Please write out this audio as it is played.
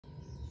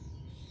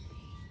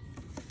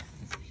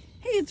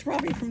Hey, it's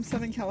Robbie from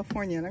Southern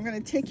California, and I'm going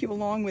to take you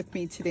along with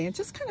me today and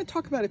just kind of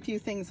talk about a few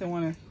things I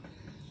want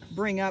to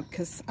bring up,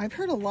 because I've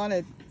heard a lot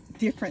of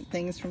different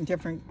things from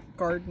different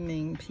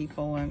gardening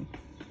people, and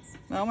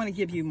I want to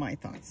give you my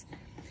thoughts.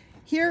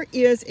 Here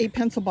is a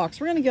pencil box.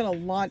 We're going to get a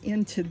lot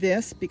into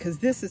this because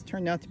this has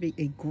turned out to be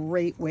a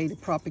great way to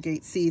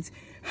propagate seeds.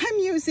 I'm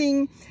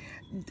using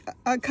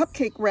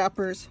cupcake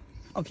wrappers.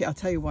 Okay, I'll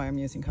tell you why I'm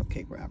using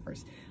cupcake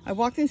wrappers. I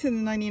walked into the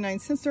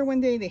 99-cent store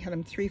one day. They had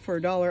them 3 for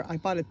 $1. I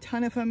bought a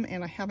ton of them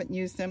and I haven't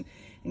used them.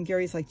 And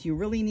Gary's like, do you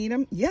really need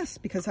them? Yes,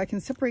 because I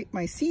can separate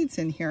my seeds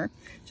in here.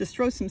 Just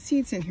throw some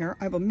seeds in here.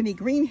 I have a mini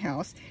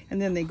greenhouse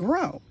and then they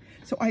grow.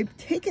 So I've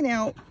taken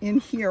out in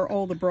here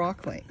all the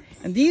broccoli.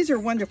 And these are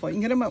wonderful. You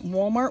can get them at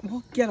Walmart.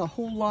 We'll get a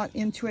whole lot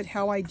into it,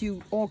 how I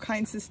do all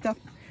kinds of stuff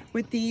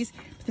with these.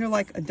 But they're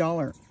like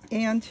 $1.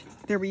 And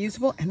they're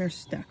reusable and they're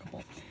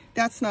stackable.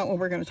 That's not what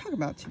we're going to talk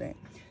about today.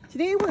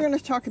 Today we're going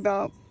to talk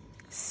about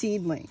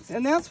seedlings,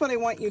 and that's what I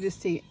want you to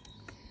see.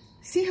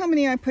 See how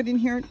many I put in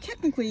here?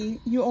 Technically,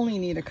 you only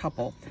need a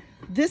couple.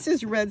 This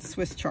is red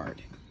Swiss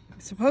chard.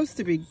 It's supposed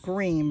to be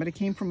green, but it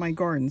came from my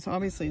garden, so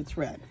obviously it's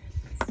red.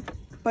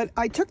 But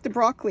I took the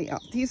broccoli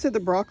out. These are the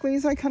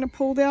broccolis I kind of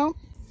pulled out.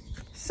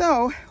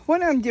 So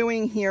what I'm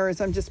doing here is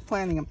I'm just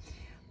planting them.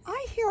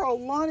 I hear a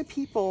lot of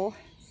people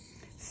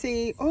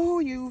say, oh,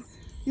 you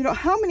know,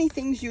 how many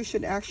things you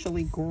should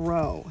actually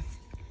grow.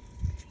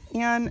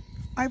 And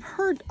I've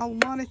heard a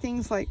lot of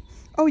things like,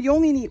 oh, you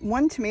only need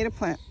 1 tomato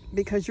plant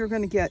because you're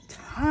going to get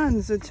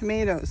tons of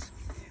tomatoes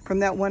from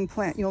that one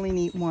plant. You only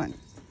need 1.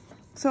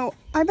 So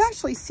I've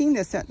actually seen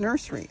this at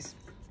nurseries.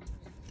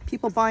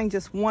 People buying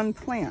just 1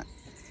 plant.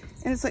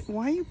 And it's like,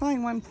 why are you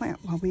buying 1 plant?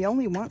 Well, we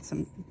only want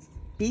some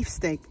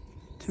beefsteak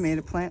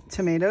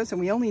tomatoes,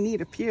 and we only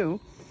need a few.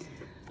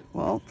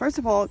 Well, first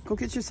of all, go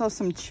get yourself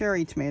some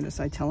cherry tomatoes,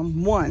 I tell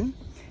them. 1.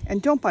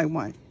 And don't buy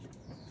 1.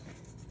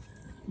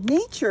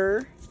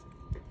 Nature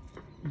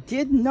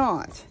did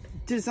not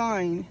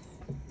design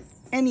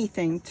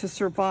anything to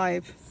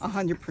survive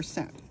 100%.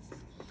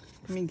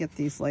 Let me get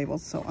these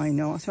labels so I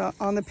know. So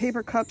on the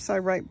paper cups, I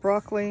write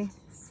broccoli.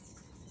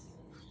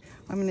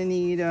 I'm going to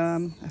need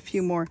a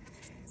few more.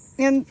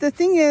 And the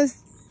thing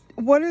is,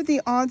 what are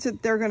the odds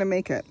that they're going to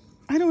make it?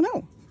 I don't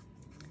know.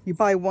 You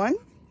buy 1,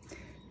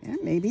 and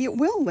maybe it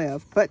will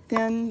live. But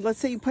then let's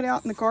say you put it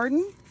out in the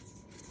garden,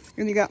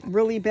 and you got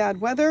really bad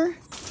weather,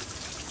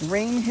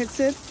 rain hits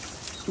it,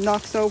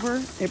 knocks over,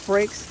 it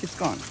breaks, it's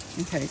gone.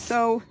 Okay,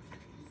 so,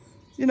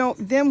 you know,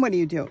 then what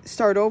do?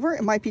 Start over?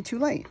 It might be too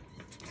late.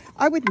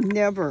 I would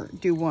never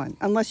do 1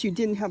 unless you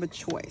didn't have a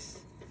choice.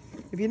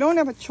 If you don't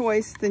have a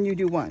choice, then you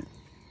do 1.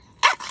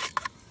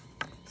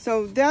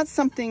 So that's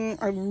something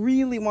I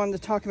really wanted to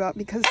talk about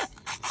because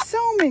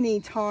so many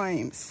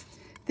times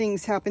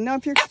things happen. Now,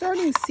 if you're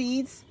starting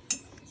seeds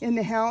in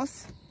the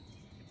house,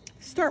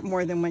 start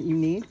more than what you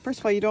need. First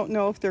of all, you don't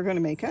know if they're going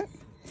to make it,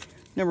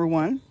 number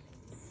 1.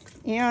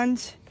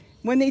 And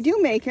when they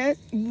do make it,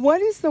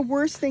 what is the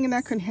worst thing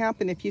that could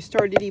happen if you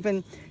started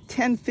even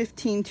 10,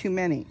 15 too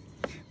many?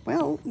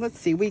 Well, let's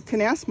see. We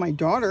can ask my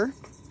daughter,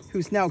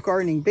 who's now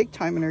gardening big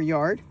time in her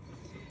yard.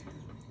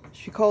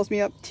 She calls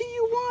me up, do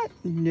you want?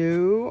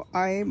 No,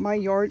 my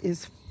yard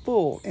is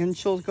full. And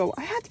she'll go,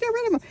 I have to get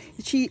rid of them.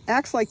 She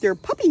acts like they're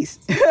puppies.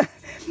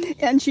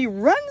 And she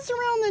runs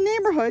around the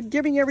neighborhood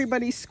giving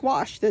everybody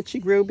squash that she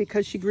grew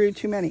because she grew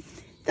too many.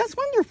 That's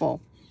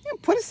wonderful. You know,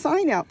 put a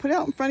sign out, put it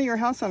out in front of your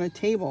house on a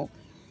table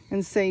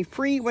and say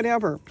free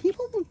whatever.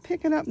 People will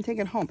pick it up and take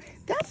it home.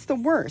 That's the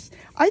worst.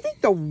 I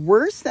think the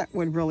worst that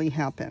would really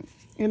happen,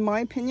 in my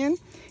opinion,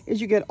 is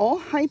you get all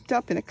hyped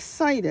up and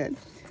excited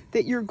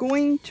that you're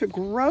going to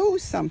grow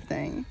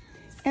something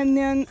and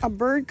then a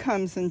bird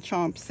comes and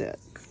chomps it.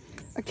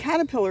 A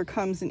caterpillar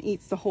comes and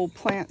eats the whole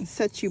plant and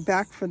sets you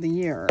back for the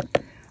year.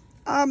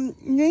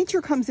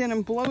 Nature comes in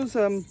and blows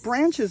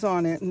branches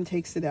on it and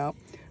takes it out.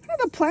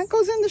 The plant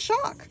goes into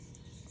shock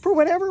for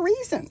whatever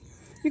reason.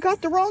 You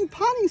got the wrong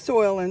potting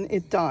soil and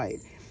it died.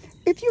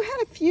 If you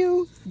had a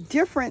few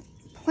different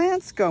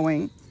plants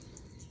going,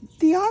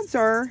 the odds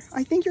are,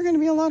 I think you're going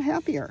to be a lot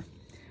happier.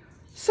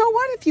 So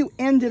what if you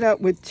ended up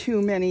with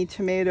too many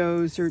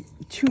tomatoes or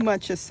too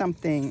much of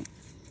something?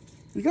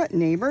 You got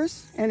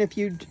neighbors, and if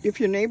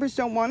your neighbors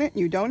don't want it and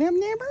you don't have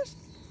neighbors,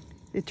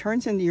 it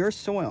turns into your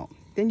soil.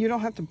 Then you don't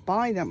have to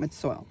buy that much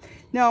soil.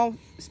 Now,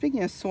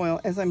 speaking of soil,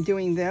 as I'm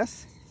doing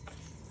this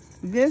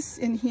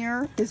in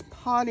here is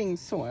potting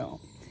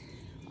soil.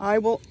 I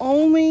will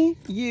only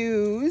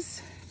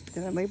use,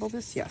 did I label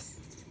this? Yes.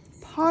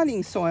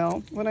 Potting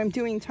soil when I'm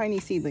doing tiny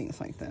seedlings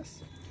like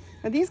this.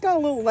 Now these got a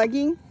little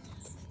leggy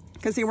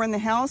because they were in the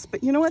house,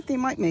 but you know what? They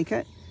might make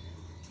it.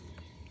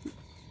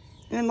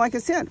 And like I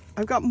said,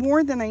 I've got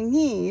more than I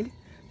need,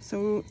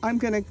 so I'm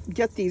going to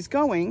get these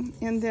going.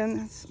 And then,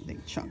 that's a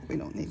big chunk. We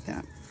don't need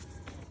that.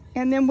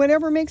 And then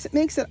whatever makes it,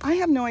 makes it. I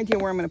have no idea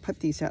where I'm going to put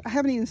these at. I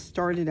haven't even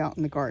started out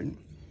in the garden.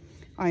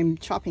 I'm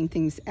chopping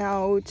things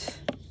out.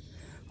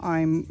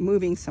 I'm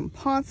moving some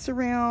pots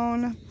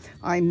around.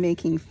 I'm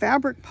making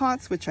fabric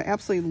pots, which I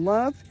absolutely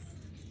love.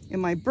 in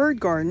my bird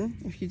garden,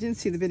 if you didn't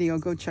see the video,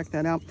 go check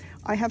that out.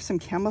 I have some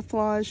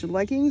camouflage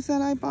leggings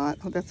that I bought.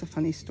 Oh, that's a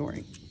funny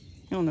story.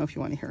 I don't know if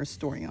you want to hear a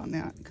story on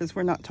that because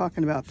we're not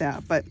talking about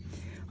that, but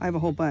I have a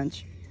whole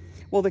bunch.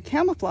 Well, the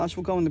camouflage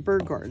will go in the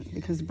bird garden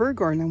because the bird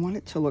garden, I want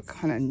it to look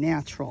kind of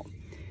natural.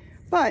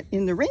 But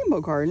in the rainbow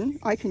garden,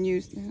 I can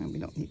use, we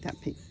don't need that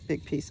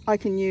big piece. I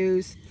can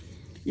use,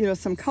 you know,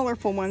 some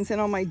colorful ones.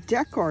 And on my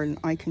deck garden,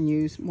 I can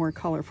use more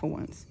colorful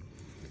ones.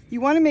 You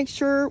want to make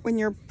sure when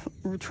you're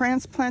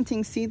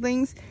transplanting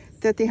seedlings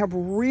that they have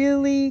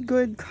really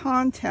good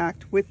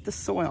contact with the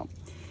soil.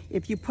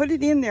 If you put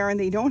it in there and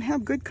they don't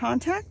have good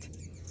contact,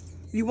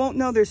 you won't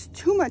know there's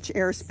too much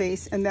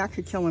airspace and that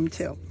could kill them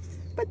too.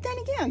 But then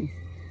again,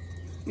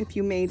 if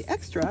you made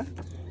extra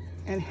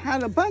and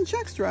had a bunch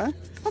extra,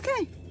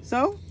 okay,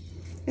 so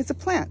it's a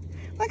plant.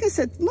 Like I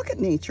said, look at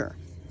nature.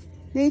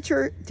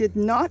 Nature did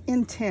not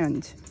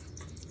intend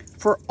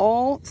for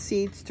all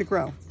seeds to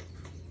grow.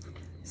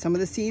 Some of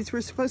the seeds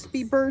were supposed to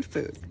be bird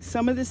food.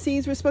 Some of the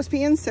seeds were supposed to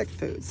be insect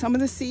food. Some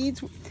of the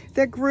seeds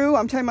that grew,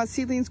 I'm talking about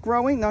seedlings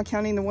growing, not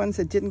counting the ones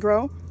that didn't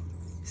grow.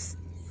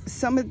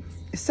 Some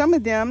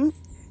of them,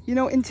 you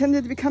know,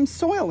 intended to become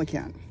soil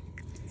again.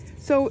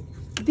 So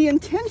the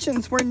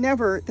intentions were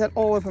never that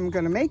all of them were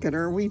going to make it,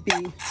 or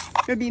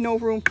there'd be no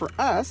room for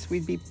us.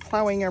 We'd be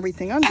plowing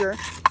everything under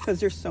because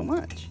there's so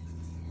much.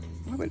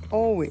 I would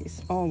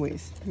always,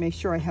 always make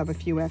sure I have a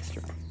few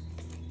extra.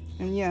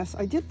 And yes,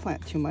 I did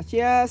plant too much.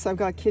 Yes, I've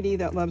got Kitty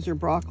that loves her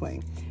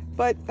broccoli.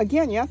 But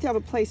again, you have to have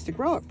a place to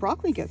grow it.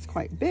 Broccoli gets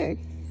quite big,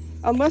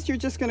 unless you're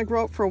just going to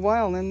grow it for a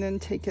while and then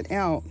take it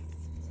out.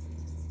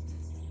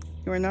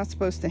 You are not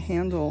supposed to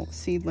handle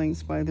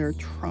seedlings by their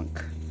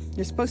trunk.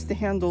 You're supposed to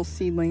handle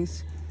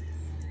seedlings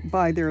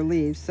by their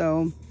leaves.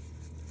 So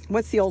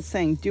what's the old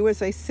saying? Do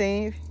as I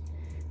say,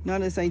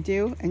 not as I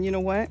do. And you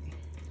know what?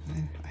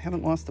 I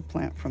haven't lost a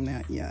plant from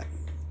that yet.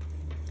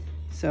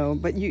 So,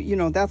 but you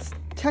know, that's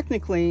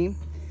technically,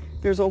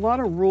 there's a lot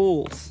of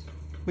rules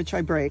which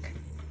I break.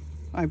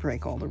 I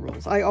break all the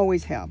rules. I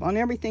always have. On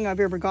everything I've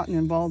ever gotten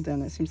involved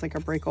in, it seems like I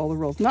break all the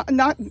rules.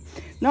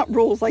 Not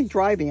rules like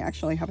driving,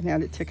 actually. I haven't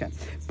had a ticket.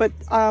 But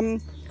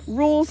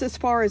rules as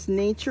far as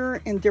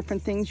nature and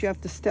different things, you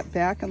have to step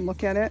back and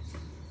look at it.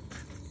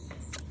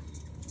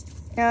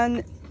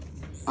 And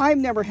I've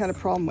never had a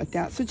problem with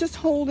that. So just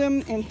hold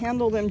them and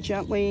handle them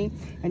gently.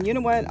 And you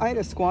know what? I had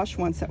a squash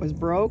once that was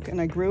broke, and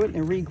I grew it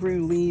and it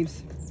regrew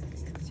leaves.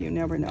 So you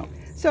never know.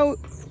 So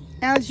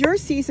as your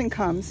season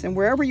comes, and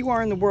wherever you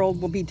are in the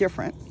world will be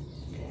different,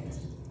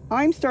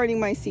 I'm starting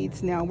my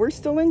seeds now. We're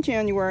still in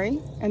January,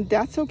 and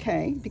that's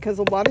okay, because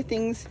a lot of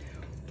things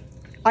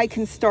I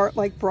can start,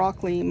 like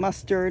broccoli,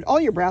 mustard,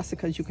 all your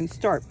brassicas you can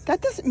start.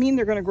 That doesn't mean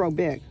they're going to grow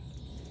big.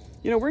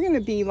 You know, we're going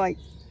to be like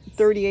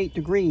 38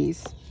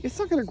 degrees. It's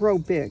not going to grow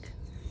big.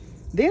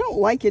 They don't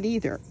like it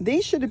either.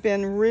 They should have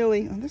been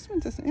really, oh, this one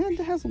doesn't, it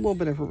has a little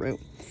bit of a root.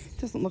 It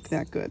doesn't look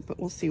that good, but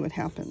we'll see what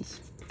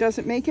happens.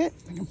 Doesn't make it,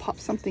 I can pop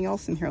something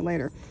else in here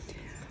later.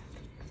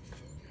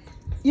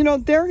 You know,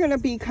 they're going to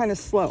be kind of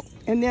slow.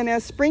 And then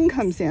as spring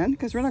comes in,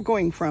 because we're not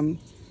going from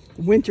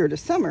winter to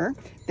summer,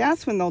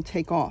 that's when they'll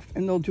take off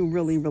and they'll do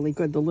really, really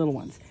good, the little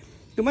ones.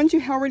 The ones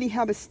you already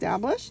have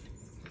established,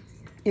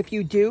 if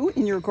you do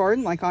in your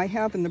garden, like I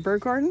have in the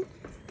bird garden,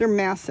 they're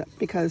massive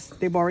because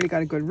they've already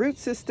got a good root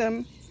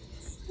system.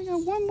 I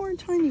got one more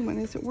tiny one.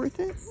 Is it worth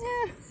it?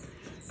 Yeah,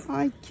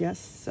 I guess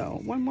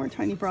so. One more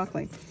tiny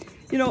broccoli.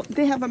 You know,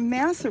 they have a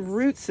massive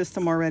root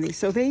system already,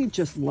 so they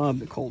just love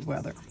the cold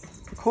weather.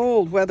 The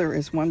cold weather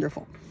is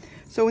wonderful.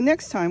 So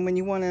next time when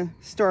you want to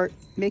start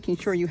making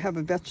sure you have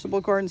a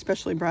vegetable garden,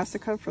 especially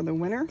brassica for the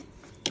winter,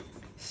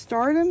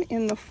 start them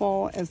in the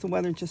fall as the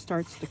weather just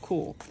starts to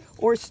cool.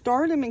 Or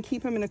start them and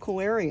keep them in a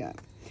cool area.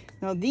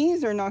 Now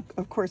these are not,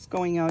 of course,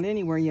 going out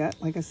anywhere yet.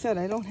 Like I said,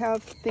 I don't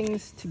have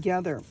things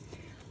together.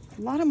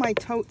 A lot of my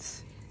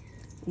totes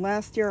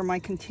last year, my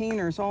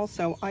containers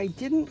also, I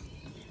didn't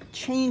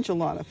change a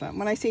lot of them.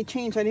 When I say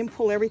change, I didn't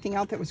pull everything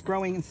out that was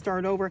growing and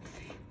start over.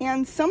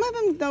 And some of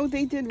them, though,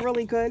 they did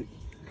really good.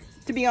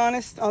 To be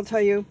honest, I'll tell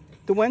you,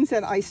 the ones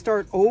that I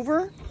start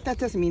over, that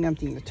doesn't mean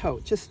emptying the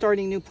tote. Just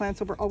starting new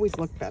plants over always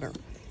look better.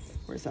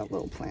 Where's that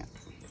little plant?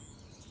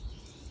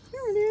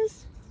 There it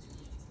is.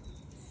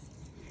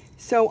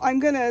 So I'm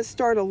going to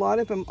start a lot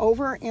of them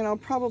over, and I'll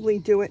probably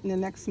do it in the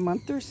next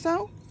month or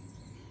so.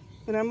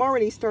 But I'm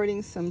already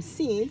starting some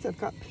seeds. I've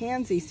got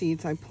pansy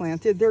seeds I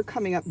planted. They're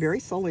coming up very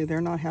slowly. They're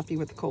not happy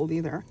with the cold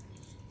either.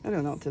 I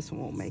don't know if this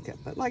one will make it,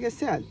 but like I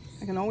said,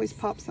 I can always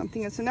pop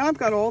something in. So now I've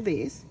got all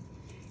these,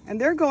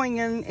 and they're going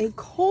in a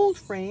cold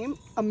frame,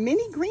 a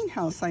mini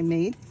greenhouse I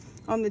made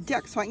on the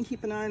deck so I can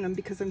keep an eye on them,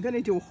 because I'm going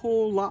to do a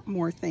whole lot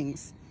more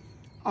things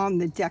on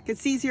the deck.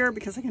 It's easier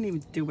because I can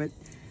even do it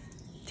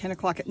 10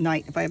 o'clock at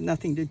night if I have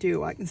nothing to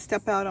do. I can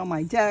step out on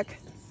my deck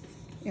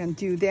and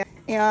do that.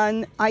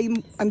 And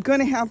I'm going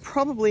to have,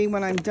 probably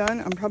when I'm done,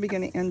 I'm probably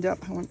going to end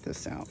up, I want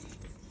this out.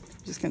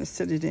 I'm just going to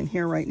sit it in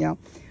here right now.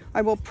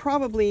 I will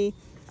probably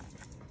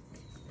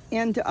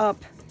end up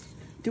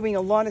doing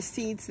a lot of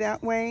seeds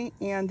that way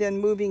and then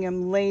moving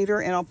them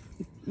later, and I'll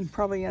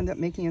probably end up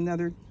making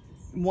another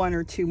one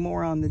or two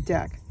more on the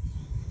deck.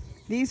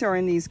 These are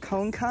in these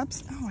cone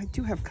cups. Oh, I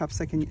do have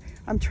cups I can use.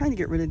 I'm trying to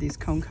get rid of these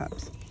cone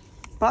cups.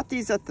 Bought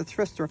these at the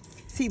thrift store.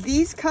 See,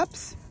 these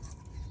cups,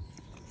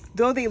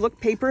 though they look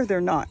paper,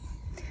 they're not.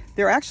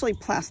 They're actually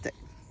plastic.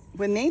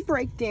 When they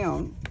break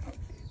down,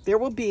 there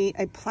will be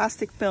a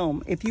plastic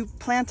film. If you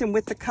plant them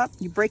with the cup,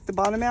 you break the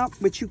bottom out,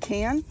 which you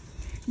can,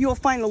 you'll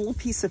find a little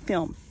piece of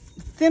film,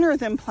 thinner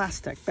than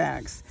plastic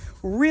bags,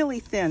 really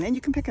thin, and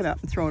you can pick it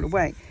up and throw it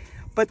away.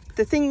 But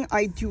the thing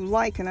I do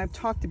like, and I've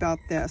talked about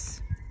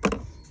this,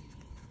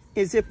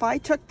 is if I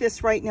took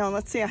this right now, and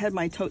let's say I had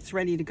my totes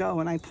ready to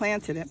go and I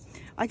planted it,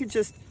 I could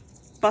just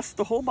bust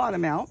the whole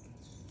bottom out,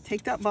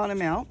 take that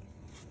bottom out,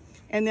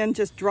 and then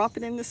just drop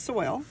it in the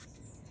soil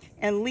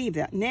and leave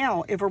that.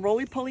 Now, if a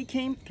roly-poly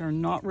came, they're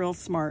not real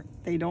smart.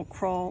 They don't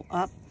crawl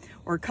up,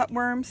 or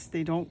cutworms,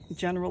 they don't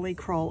generally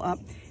crawl up.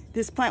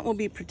 This plant will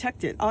be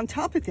protected. On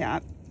top of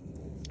that,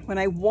 when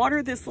I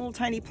water this little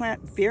tiny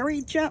plant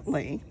very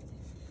gently,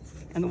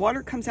 and the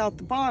water comes out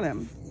the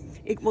bottom,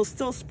 it will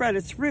still spread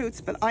its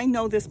roots, but I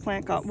know this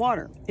plant got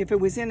water. If it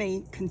was in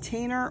a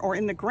container or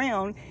in the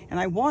ground and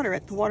I water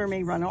it, the water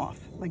may run off.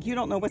 Like, you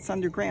don't know what's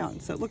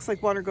underground. So it looks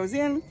like water goes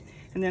in,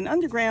 and then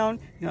underground,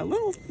 you got a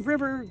little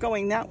river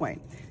going that way.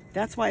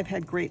 That's why I've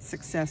had great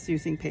success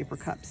using paper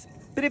cups.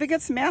 But if it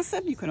gets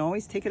massive, you can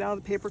always take it out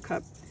of the paper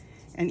cup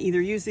and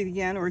either use it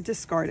again or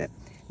discard it.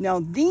 Now,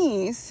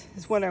 these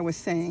is what I was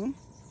saying,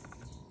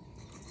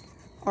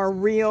 are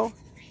real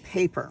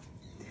paper.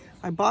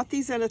 I bought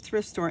these at a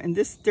thrift store, and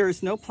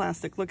there's no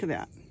plastic. Look at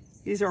that.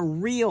 These are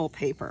real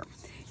paper,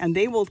 and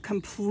they will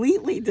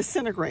completely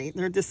disintegrate.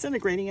 They're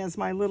disintegrating as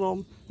my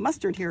little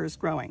mustard here is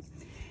growing.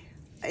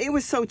 It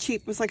was so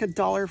cheap. It was like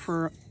 $1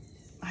 for,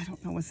 I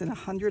don't know, was it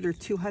 100 or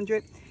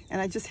 200?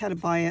 And I just had to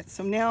buy it.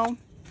 So now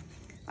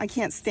I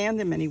can't stand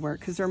them anywhere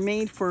because they're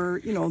made for,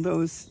 you know,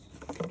 those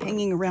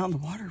hanging around the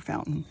water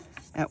fountain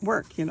at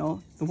work, you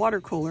know, the water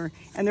cooler,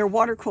 and they're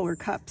water cooler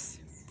cups.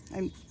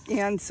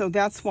 And so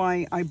that's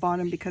why I bought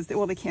them, because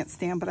they can't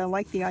stand, but I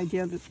like the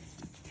idea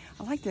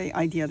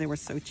they were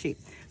so cheap.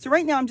 So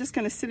right now I'm just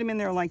going to sit them in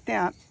there like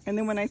that, and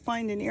then when I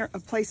find a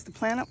place to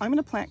plant them, I'm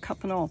going to plant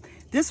cup and all.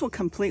 This will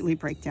completely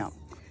break down,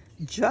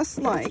 just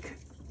like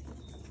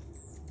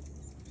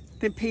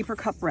the paper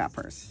cup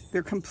wrappers.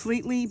 They're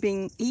completely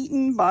being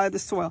eaten by the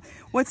soil.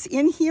 What's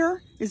in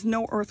here is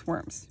no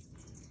earthworms.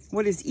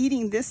 What is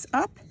eating this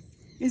up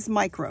is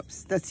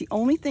microbes. That's the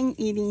only thing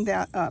eating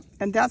that up,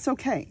 and that's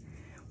okay.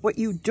 What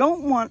you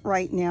don't want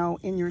right now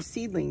in your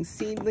seedlings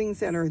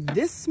that are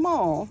this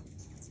small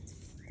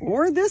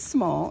or this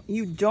small,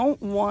 you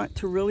don't want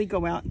to really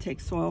go out and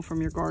take soil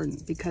from your garden,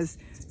 because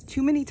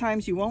too many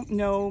times you won't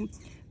know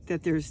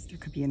that there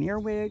could be an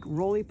earwig,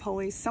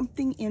 roly-poly,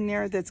 something in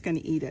there that's going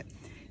to eat it.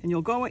 And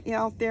you'll go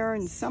out there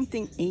and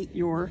something ate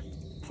your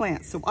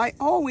plant. So I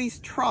always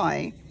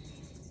try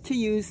to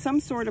use some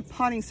sort of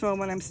potting soil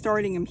when I'm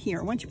starting them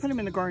here. Once you put them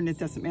in the garden, it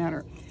doesn't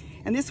matter.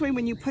 And this way,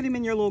 when you put them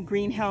in your little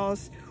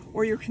greenhouse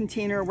or your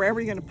container,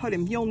 wherever you're going to put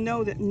them, you'll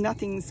know that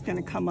nothing's going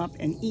to come up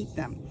and eat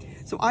them.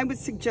 So I would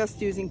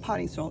suggest using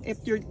potting soil. If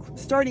you're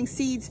starting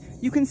seeds,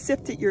 you can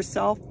sift it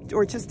yourself,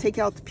 or just take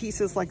out the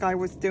pieces like I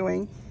was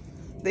doing.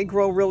 They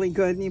grow really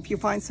good. And if you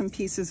find some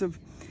pieces of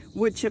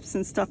wood chips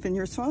and stuff in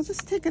your soil,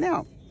 just take it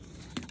out.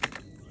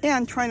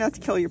 And try not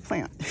to kill your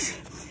plant.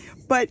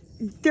 But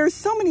there's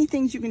so many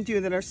things you can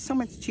do that are so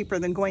much cheaper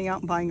than going out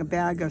and buying a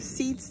bag of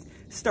seeds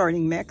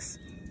starting mix,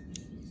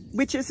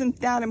 which isn't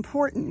that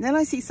important. Then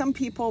I see some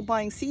people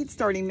buying seed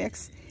starting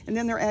mix, and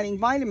then they're adding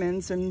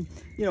vitamins and,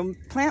 you know,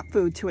 plant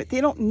food to it.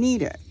 They don't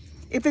need it.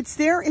 If it's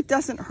there, it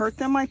doesn't hurt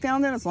them. I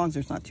found that, as long as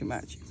there's not too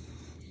much.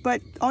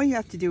 But all you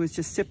have to do is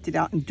just sift it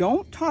out, and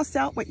don't toss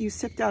out what you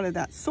sift out of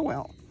that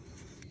soil.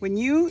 When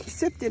you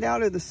sift it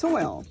out of the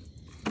soil,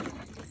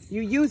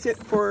 you use it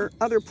for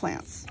other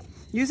plants.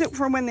 Use it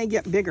for when they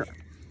get bigger.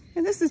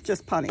 And this is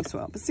just potting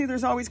soil. But see,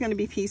 there's always going to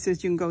be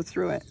pieces, you can go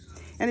through it.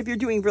 And if you're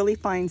doing really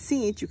fine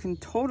seeds, you can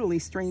totally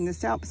strain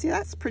this out. But see,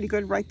 that's pretty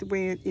good right the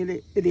way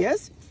it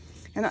is.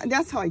 And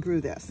that's how I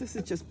grew this. This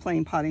is just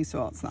plain potting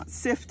soil. It's not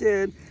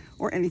sifted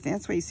or anything.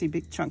 That's why you see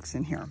big chunks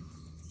in here.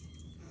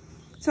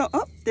 So,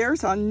 oh,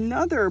 there's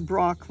another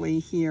broccoli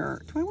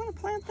here. Do I want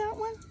to plant that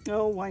one?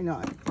 Oh, why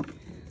not?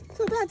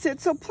 So that's it.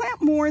 So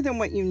plant more than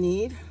what you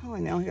need. Oh,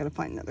 now I got to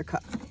find another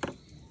cup.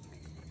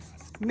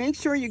 Make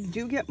sure you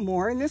do get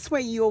more, and this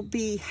way you'll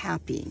be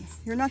happy.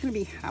 You're not going to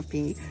be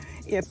happy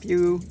if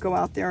you go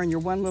out there and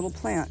your one little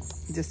plant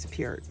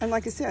disappeared. And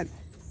like I said,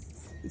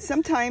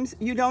 sometimes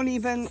you don't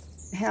even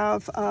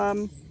have,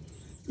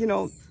 you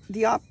know,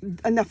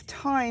 enough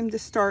time to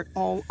start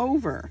all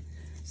over.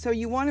 So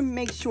you want to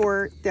make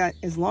sure that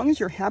as long as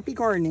you're happy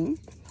gardening,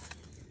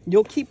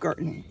 you'll keep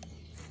gardening.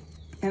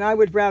 And I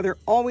would rather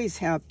always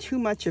have too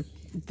much of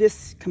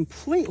this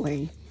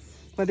completely,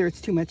 whether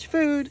it's too much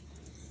food,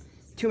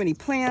 too many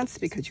plants,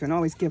 because you can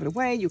always give it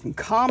away. You can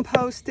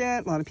compost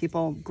it. A lot of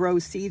people grow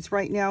seeds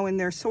right now in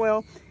their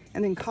soil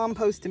and then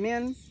compost them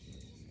in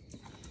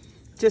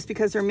just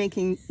because they're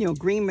making, you know,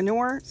 green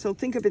manure. So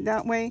think of it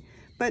that way.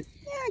 But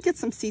yeah, get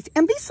some seeds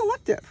and be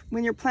selective.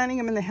 When you're planting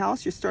them in the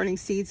house, you're starting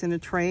seeds in a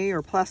tray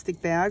or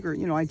plastic bag, or,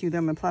 you know, I do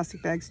them in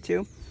plastic bags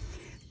too.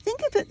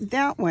 Think of it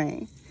that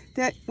way,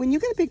 that when you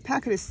get a big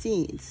packet of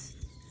seeds,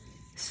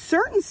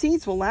 certain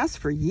seeds will last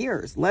for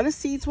years. Lettuce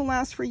seeds will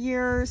last for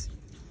years.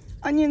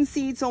 Onion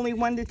seeds, only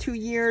 1 to 2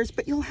 years,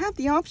 but you'll have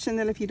the option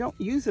that if you don't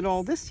use it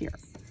all this year,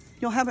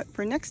 you'll have it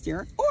for next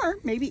year, or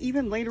maybe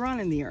even later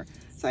on in the year.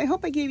 So I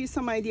hope I gave you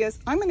some ideas.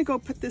 I'm gonna go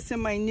put this in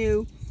my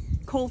new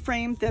cold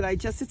frame that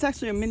it's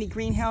actually a mini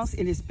greenhouse.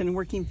 It has been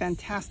working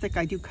fantastic.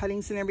 I do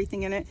cuttings and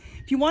everything in it.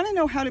 If you wanna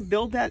know how to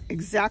build that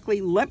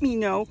exactly, let me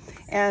know.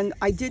 And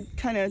I did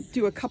kind of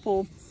do a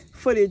couple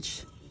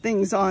footage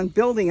things on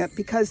building it,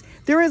 because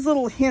there is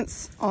little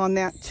hints on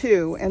that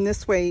too, and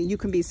this way you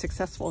can be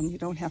successful and you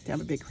don't have to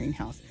have a big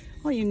greenhouse.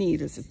 All you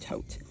need is a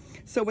tote.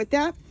 So with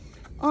that,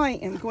 I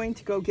am going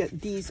to go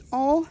get these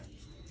all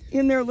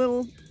in their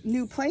little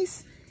new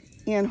place,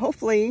 and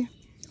hopefully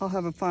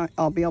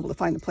I'll be able to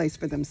find a place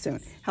for them soon.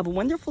 Have a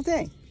wonderful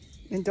day,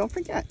 and don't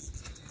forget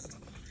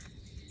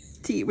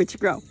to eat what you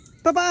grow.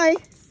 Bye-bye.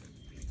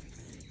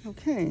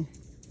 Okay,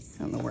 I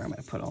don't know where I'm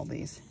going to put all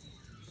these.